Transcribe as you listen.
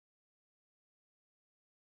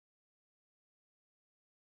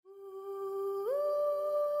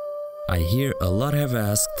I hear a lot have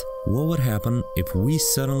asked, what would happen if we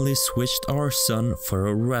suddenly switched our sun for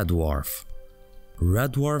a red dwarf?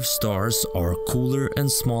 Red dwarf stars are cooler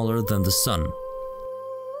and smaller than the sun.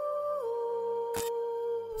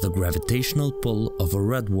 The gravitational pull of a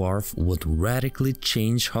red dwarf would radically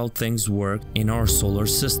change how things work in our solar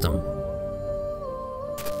system.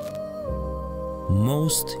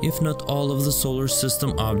 Most, if not all, of the solar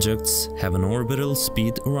system objects have an orbital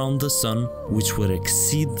speed around the sun which would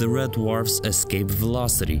exceed the red dwarf's escape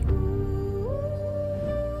velocity.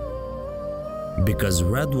 Because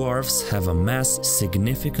red dwarfs have a mass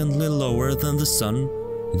significantly lower than the sun,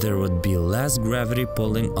 there would be less gravity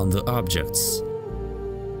pulling on the objects.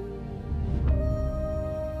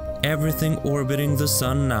 Everything orbiting the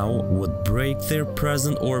sun now would break their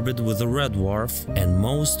present orbit with a red dwarf, and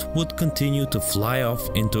most would continue to fly off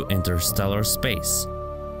into interstellar space.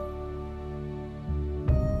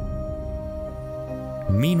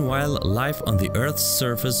 Meanwhile, life on the Earth's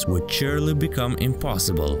surface would surely become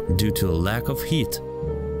impossible due to a lack of heat.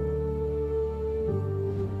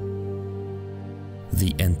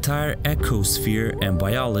 The entire ecosphere and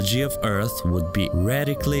biology of Earth would be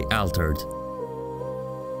radically altered.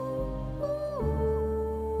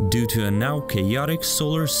 Due to a now chaotic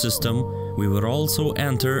solar system, we would also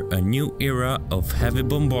enter a new era of heavy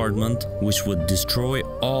bombardment which would destroy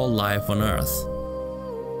all life on Earth.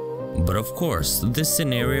 But of course, this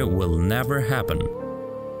scenario will never happen.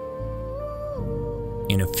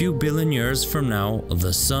 In a few billion years from now,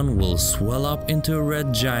 the sun will swell up into a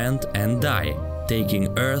red giant and die,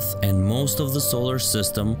 taking Earth and most of the solar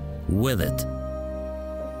system with it.